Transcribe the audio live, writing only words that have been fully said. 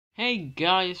Hey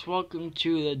guys, welcome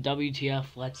to the WTF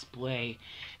Let's Play,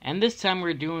 and this time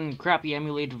we're doing a crappy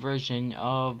emulated version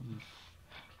of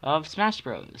Smash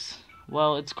Bros.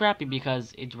 Well, it's crappy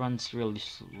because it runs really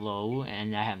slow,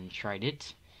 and I haven't tried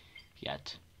it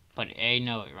yet, but I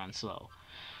know it runs slow.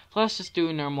 So let's just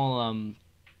do normal,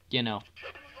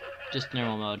 just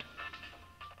normal mode.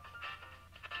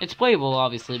 It's playable,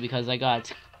 obviously, because I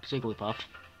got Jigglypuff.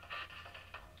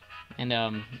 And,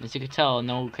 as you can tell,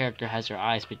 no character has their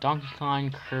eyes, but Donkey Kong,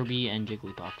 Kirby, and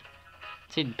Jigglypuff.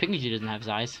 See, Pikachu doesn't have his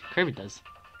eyes. Kirby does.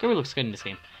 Kirby looks good in this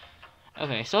game.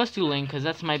 Okay, so let's do Link, because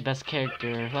that's my best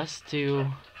character. Let's do...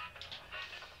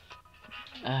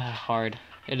 hard.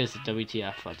 It is a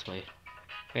WTF Let's Play.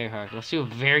 Very hard. Let's do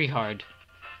it very hard.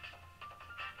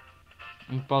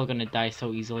 I'm probably gonna die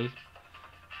so easily.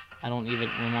 I don't even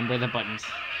remember the buttons.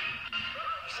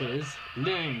 This is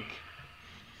Link.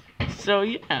 So,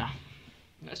 yeah.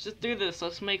 Let's just do this.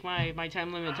 Let's make my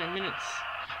time limit 10 minutes.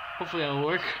 Hopefully that'll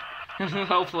work.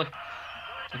 Hopefully.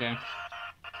 Okay.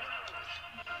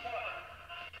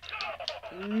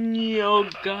 Oh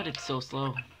god, it's so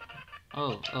slow.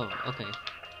 Oh, okay.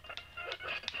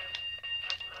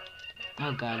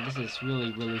 Oh god, this is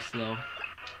really slow.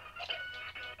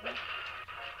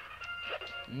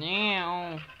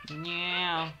 Now.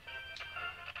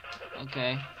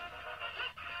 Okay.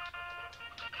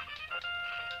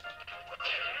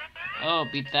 Oh,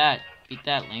 beat that. Beat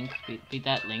that, Link. Beat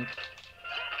that, Link.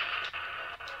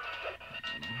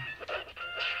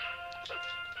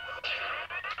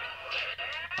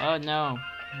 Oh, no.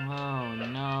 Oh,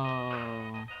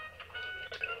 no.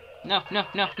 No.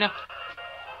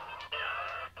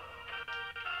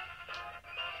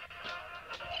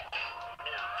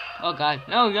 Oh, God.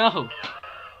 No.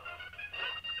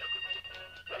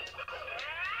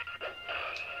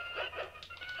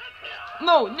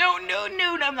 No,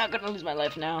 I'm not gonna lose my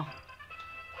life now.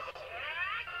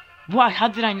 What? How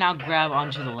did I now grab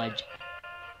onto the ledge?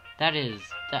 That is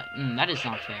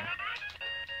not fair.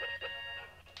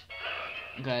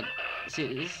 God,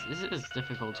 see, this is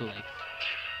difficult to, like,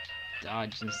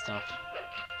 dodge and stuff.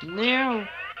 No!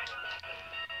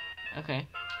 Okay.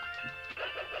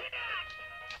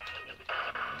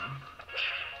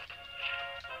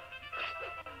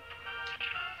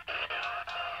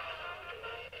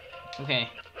 Okay,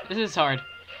 this is hard.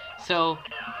 So,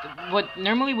 what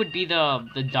normally would be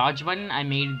the dodge button, I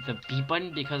made the B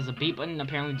button because the B button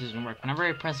apparently doesn't work. Whenever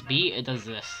I press B, it does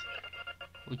this,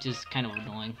 which is kind of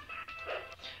annoying.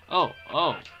 Oh.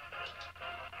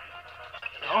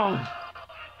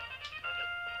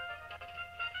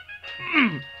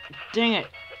 Dang it.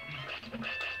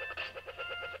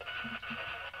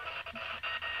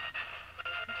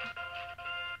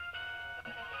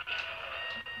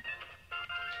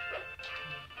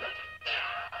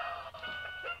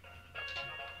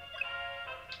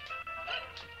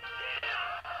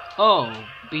 Oh,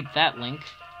 beat that, Link.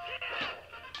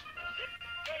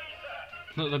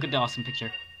 Look at the awesome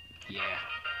picture. Yeah.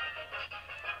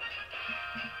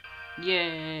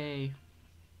 Yay.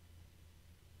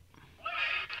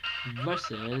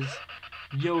 Versus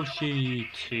Yoshi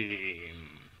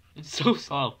team. It's so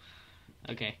slow.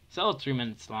 Okay, so 3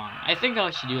 minutes long. I think I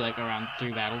should do like around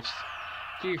 3 battles.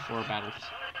 3 or 4 battles.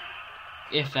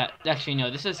 If that, actually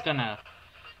no, this is gonna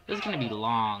be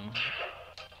long.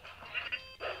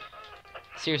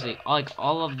 Seriously, like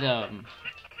all of the,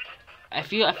 I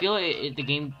feel the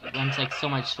game runs like so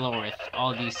much slower with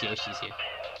all these Yoshis here.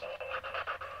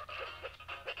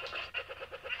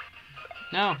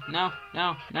 No.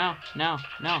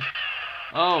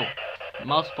 Oh,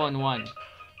 multiple in one.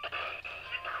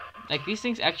 Like these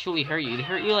things actually hurt you. They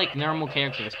hurt you like normal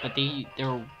characters, but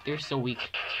they're so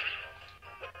weak.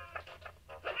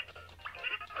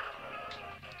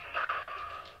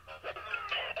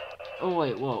 Oh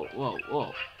wait,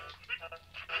 whoa.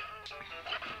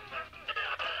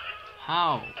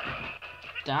 How?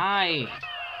 Die!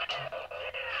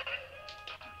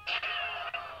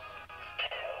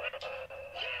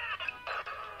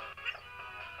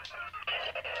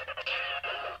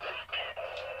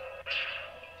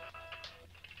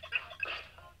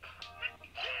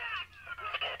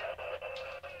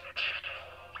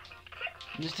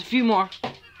 Just a few more.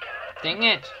 Dang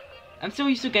it! I'm so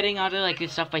used to getting out of like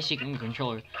this stuff by shaking the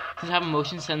controller. Since I have a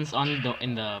motion sense on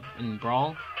in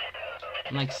Brawl,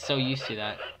 I'm like so used to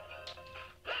that.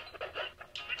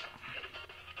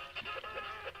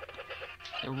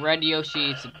 The red Yoshi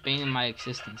is a bane in my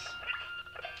existence.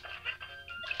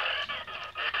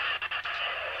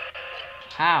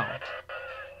 How?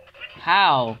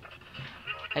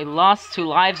 I lost 2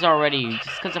 lives already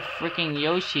just because of freaking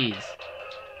Yoshis.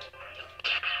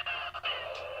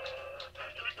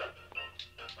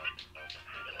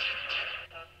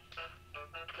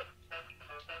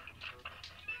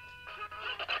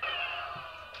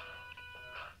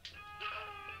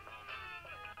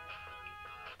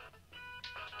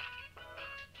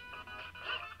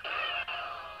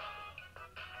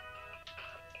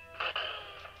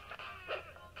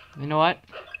 You know what?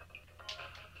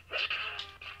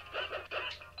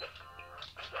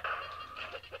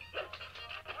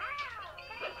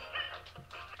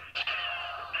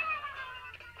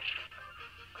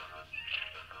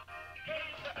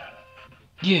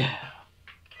 Yeah.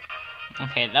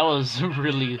 Okay, that was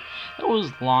that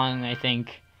was long, I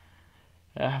think.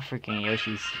 Freaking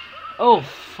Yoshi's. Oh,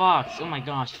 Fox. Oh my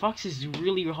gosh, Fox is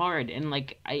really hard, and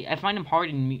like I find him hard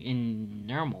in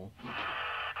normal.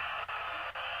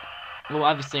 Well,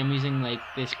 obviously I'm using like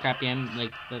this crappy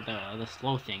like the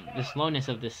slow thing. The slowness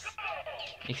of this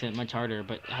makes it much harder,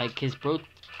 but like his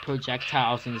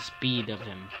projectiles and the speed of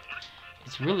him,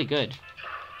 it's really good.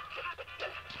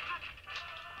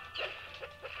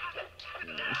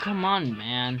 Come on,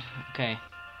 man. Okay.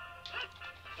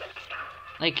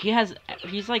 Like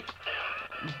he's like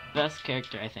the best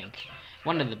character, I think.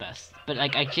 One of the best. But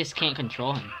like I just can't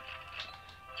control him.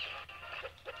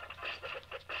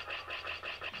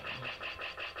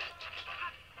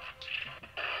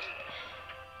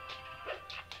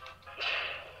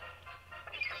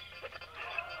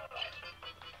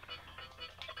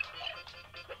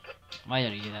 Why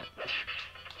did I do that?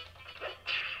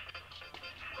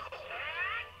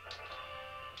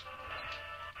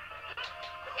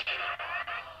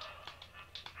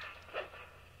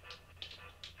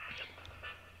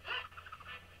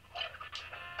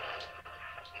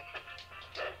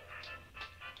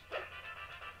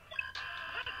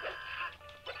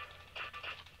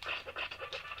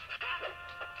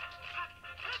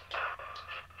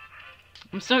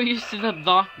 I'm so used to the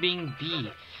block being B.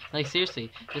 Like, seriously,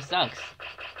 this sucks.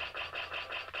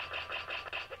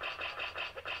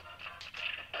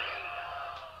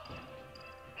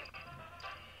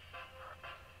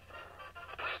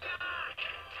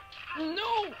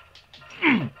 No!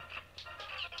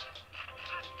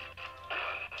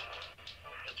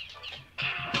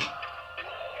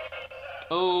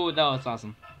 Oh, that was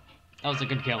awesome. That was a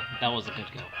good kill. That was a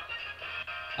good kill.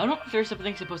 I don't know if there's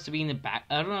something supposed to be in the back.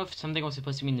 I don't know if something was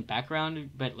supposed to be in the background,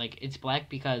 but like it's black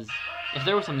because if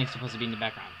there was something supposed to be in the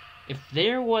background, if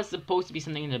there was supposed to be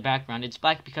something in the background, it's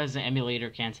black because the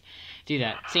emulator can't do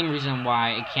that. Same reason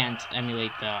why it can't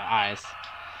emulate the eyes.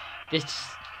 This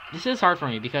is hard for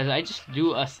me because I just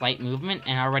do a slight movement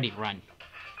and I already run.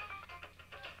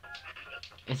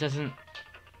 It doesn't.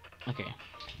 Okay.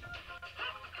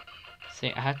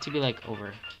 Say I have to be like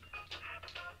over.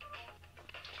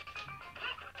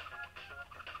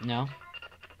 No?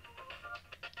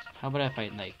 How about if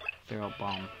I, like, throw a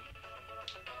bomb?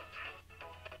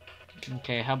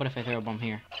 Okay, how about if I throw a bomb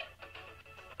here?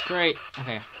 Great!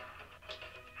 Okay.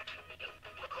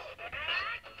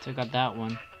 So I got that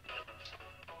one.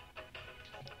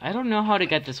 I don't know how to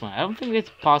get this one. I don't think it's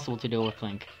possible to do it with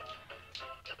Link.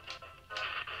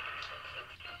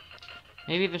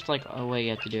 Maybe there's, like, a way you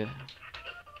have to do it.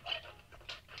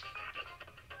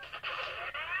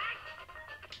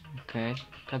 Okay.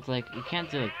 Cause like you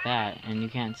can't do like that, and you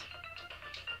can't.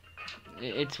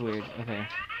 It's weird. Okay.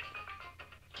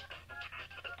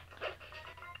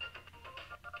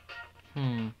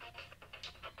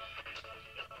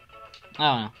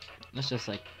 I don't know. Let's just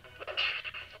like.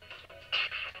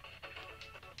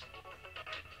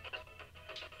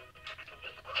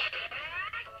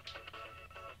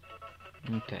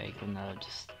 Okay, then I'll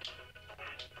just.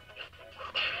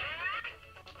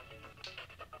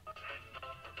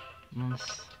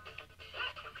 Once.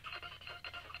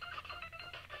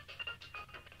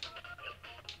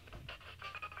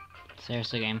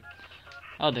 Seriously, game.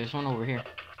 Oh, there's one over here.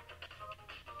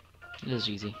 It is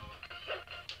easy.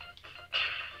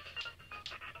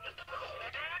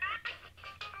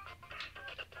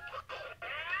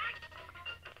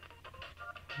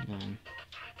 Then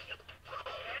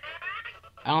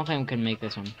I don't think I can make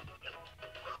this one.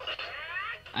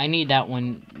 I need that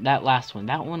one, that last one.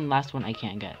 That one, last one I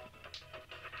can't get.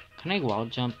 Can I wall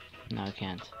jump? No, I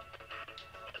can't.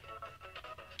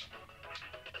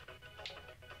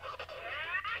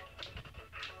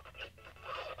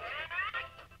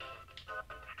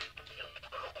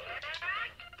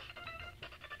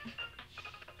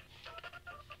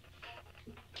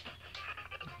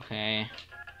 Okay.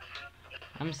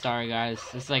 I'm sorry, guys.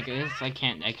 I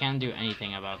can't do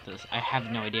anything about this. I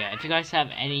have no idea. If you guys have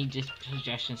any just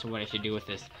suggestions for what I should do with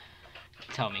this,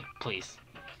 tell me, please.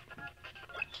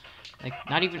 Like,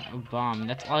 not even a bomb.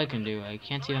 That's all I can do. I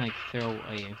can't even, like, throw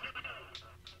a...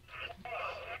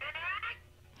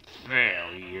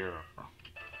 Failure.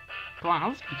 Come on,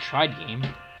 let's try the game.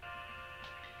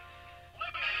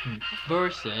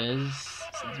 Versus...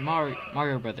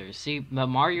 Mario Brothers. See, the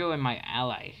Mario and my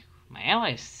ally. My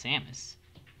ally is Samus.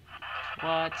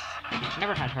 What?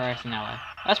 Never had her as an ally.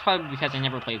 That's probably because I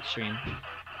never played Extreme.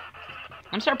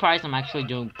 I'm surprised I'm actually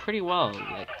doing pretty well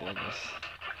like this.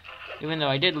 Even though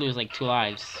I did lose like 2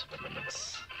 lives.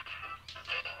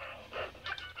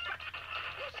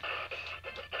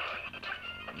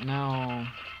 No.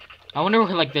 I wonder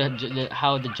what, like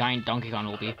how the giant Donkey Kong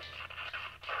will be.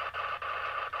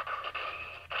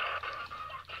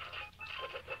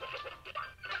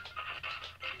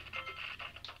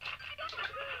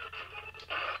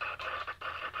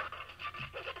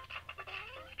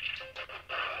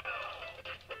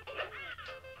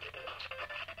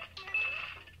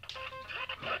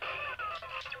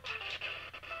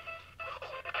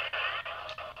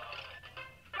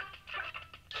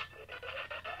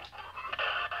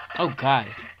 Oh god.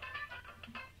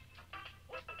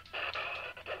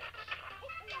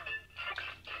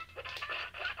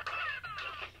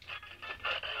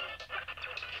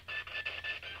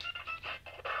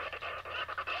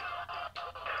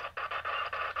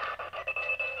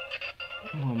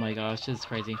 Oh my gosh, this is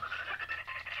crazy.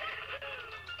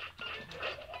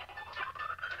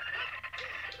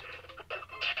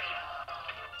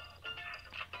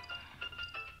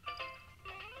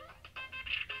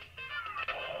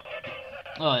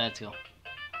 Oh, let's go.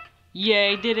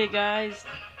 Yay, did it, guys!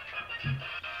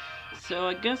 So,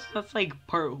 I guess that's like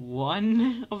part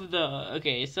 1 of the...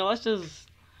 Okay, so let's just...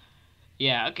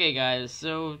 Yeah, okay, guys,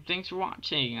 so thanks for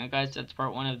watching. Guys, that's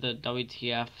part 1 of the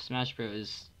WTF Smash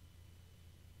Bros.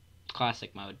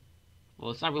 Classic mode.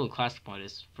 Well, it's not really classic mode,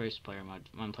 it's first player mode,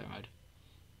 1-player mode.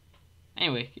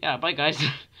 Anyway, yeah, bye, guys.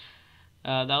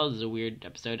 That was a weird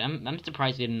episode. I'm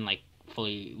surprised I didn't, like,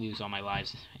 fully lose all my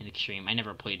lives in Extreme. I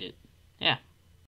never played it. Yeah.